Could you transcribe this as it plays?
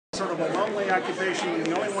sort of a lonely occupation,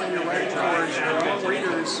 the only one you're writing for is your own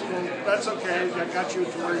readers, well, that's okay. That got you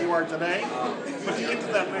to where you are today. But to get to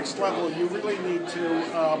that next level, you really need to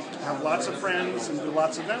have lots of friends and do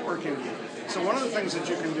lots of networking. So one of the things that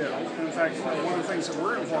you can do, and in fact, one of the things that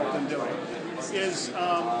we're involved in doing, is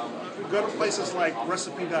go to places like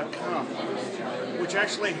recipe.com, which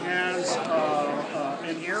actually has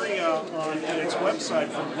an area on its website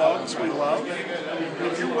for blogs we love. And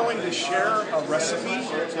if you're willing to share a recipe,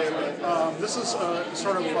 this is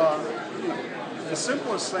sort of the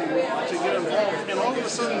simplest thing to get involved. And all of a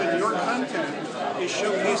sudden, that your content is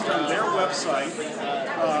showcased on their website.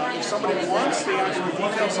 If somebody wants the actual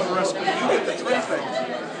details of the recipe, you get the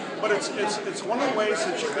traffic. But it's one of the ways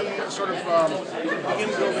that you can sort of begin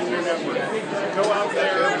building your network. Go out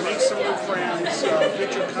there, make some new friends,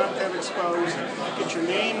 get your content exposed, get your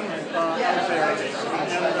name out there,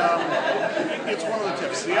 and it's one of the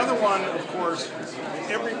tips. The other one, of course,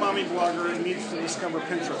 every mommy blogger needs to discover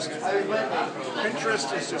Pinterest.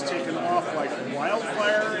 Pinterest has just taken off like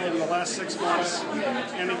wildfire in the last 6 months.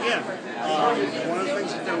 And again, one of the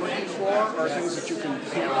things that they're looking for are things that you can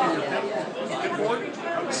pin on your pinboard.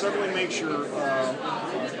 I would certainly make sure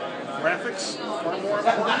graphics are more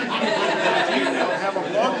important. And if you have a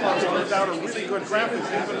blog post without a really good graphic,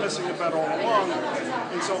 you've been missing about all along.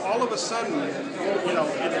 And so all of a sudden,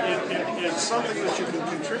 it's something that you can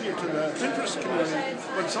contribute to the Pinterest community,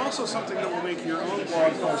 but it's also something that will make your own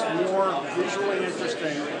blog post more visually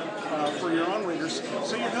interesting for your own readers.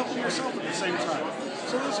 So you're helping yourself at the same time.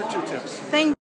 So those are 2 tips. Thank